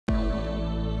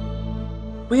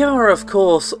We are, of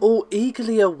course, all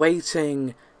eagerly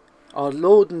awaiting our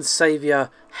Lord and Saviour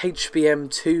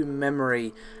HBM2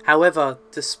 memory. However,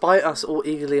 despite us all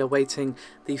eagerly awaiting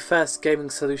the first gaming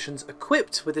solutions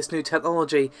equipped with this new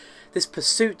technology, this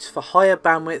pursuit for higher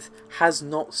bandwidth has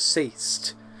not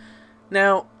ceased.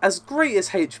 Now, as great as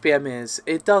HBM is,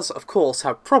 it does of course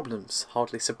have problems.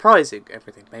 Hardly surprising,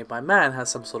 everything made by man has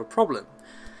some sort of problem.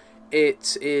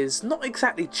 It is not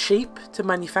exactly cheap to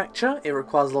manufacture, it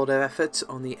requires a lot of effort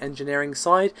on the engineering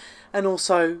side, and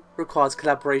also requires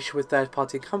collaboration with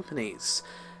third-party companies,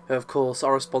 who of course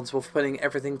are responsible for putting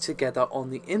everything together on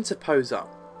the interposer.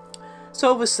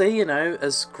 So obviously, you know,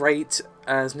 as great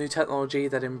as new technology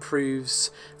that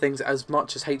improves things as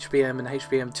much as HBM and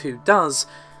HBM2 does,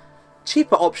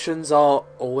 cheaper options are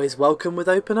always welcome with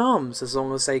open arms, as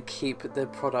long as they keep their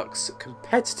products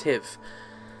competitive.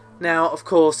 Now, of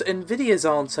course, Nvidia's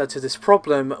answer to this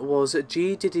problem was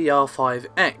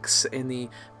GDDR5X in the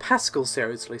Pascal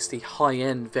series, at least the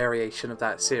high-end variation of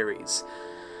that series.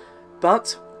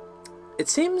 But it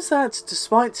seems that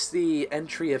despite the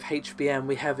entry of HBM,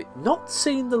 we have not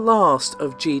seen the last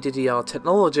of GDDR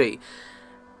technology,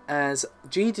 as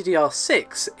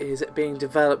GDDR6 is being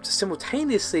developed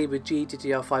simultaneously with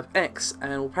GDDR5X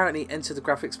and will apparently enter the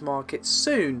graphics market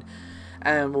soon,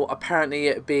 and will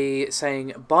apparently be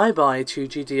saying bye-bye to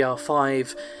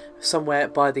GDDR5 somewhere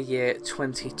by the year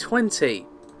 2020.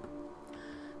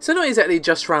 So not exactly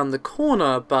just round the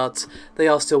corner, but they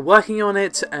are still working on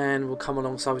it and will come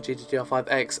alongside with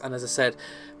GDDR5X, and as I said,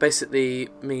 basically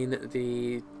mean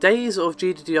the days of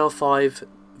GDDR5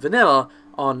 vanilla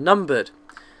are numbered.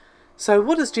 So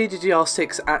what does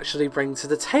GDDR6 actually bring to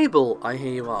the table, I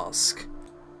hear you ask?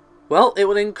 Well, it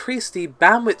will increase the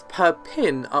bandwidth per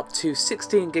pin up to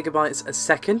 16 GB a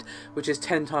second, which is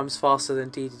 10 times faster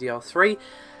than DDR3.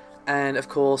 And of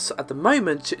course, at the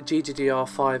moment,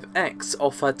 GDDR5X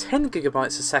offer 10 GB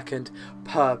a second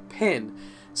per pin.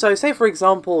 So say for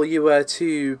example, you were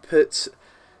to put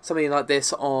something like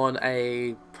this on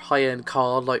a high-end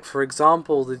card, like for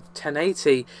example the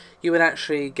 1080, you would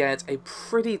actually get a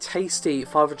pretty tasty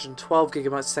 512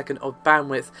 GB a second of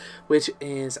bandwidth, which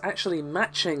is actually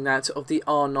matching that of the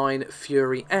R9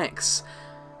 Fury X.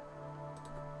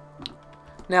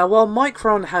 Now, while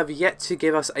Micron have yet to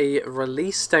give us a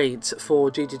release date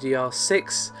for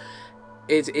GDDR6,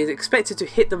 it is expected to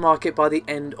hit the market by the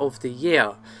end of the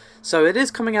year. So it is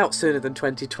coming out sooner than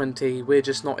 2020, we're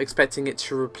just not expecting it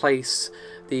to replace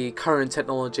the current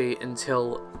technology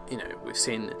until, you know, we've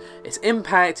seen its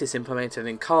impact, it's implemented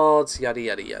in cards, yada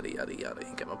yada yada yada yada,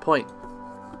 you get my point.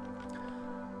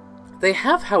 They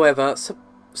have, however,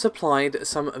 supplied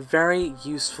some very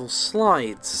useful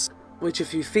slides, which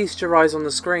if you feast your eyes on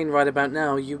the screen right about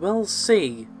now, you will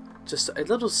see just a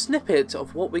little snippet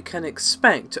of what we can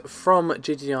expect from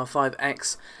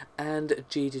GDDR5X and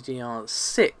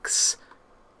GDDR6.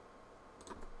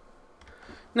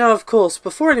 Now, of course,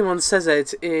 before anyone says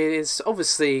it, it is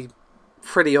obviously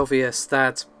pretty obvious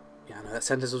that, yeah, I know that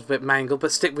sentence was a bit mangled,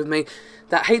 but stick with me,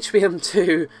 that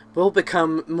HBM2 will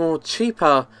become more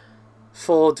cheaper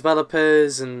for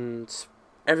developers and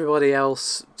everybody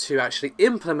else to actually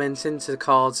implement into the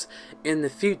cards in the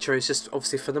future. It's just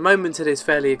obviously for the moment it is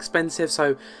fairly expensive,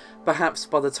 so perhaps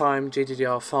by the time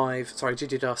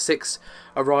GDDR6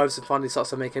 arrives and finally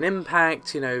starts to make an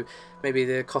impact, you know, maybe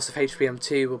the cost of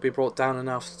HBM2 will be brought down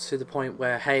enough to the point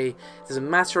where, hey, it doesn't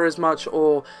matter as much,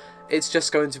 or it's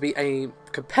just going to be a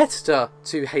competitor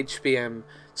to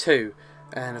HBM2,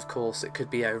 and of course it could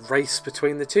be a race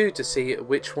between the two to see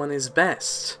which one is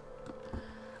best.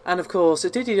 And of course,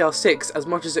 DDR6, as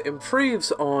much as it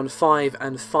improves on 5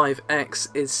 and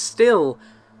 5X, is still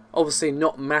obviously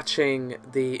not matching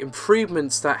the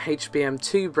improvements that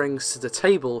HBM2 brings to the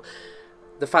table.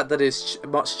 The fact that it's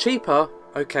much cheaper,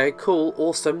 okay, cool,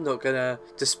 awesome, not gonna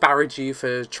disparage you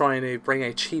for trying to bring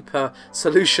a cheaper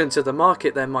solution to the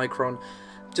market there, Micron.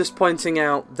 Just pointing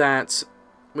out that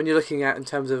when you're looking at in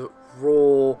terms of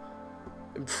raw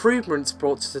improvements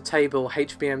brought to the table,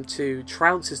 HBM2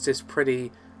 trounces this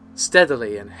pretty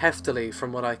steadily and heftily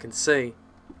from what I can see.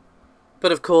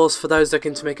 But of course, for those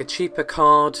looking to make a cheaper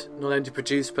card, not only to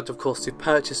produce but of course to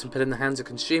purchase and put in the hands of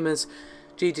consumers,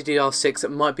 GDDR6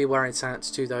 might be where it's at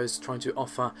to those trying to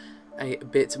offer a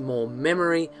bit more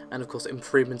memory and of course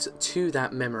improvements to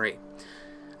that memory.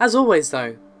 As always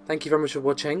though, thank you very much for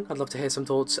watching. I'd love to hear some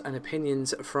thoughts and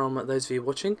opinions from those of you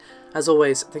watching. As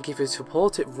always, thank you for your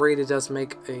support. It really does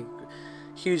make a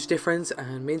huge difference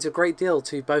and means a great deal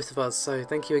to both of us, so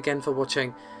thank you again for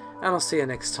watching, and I'll see you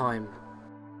next time.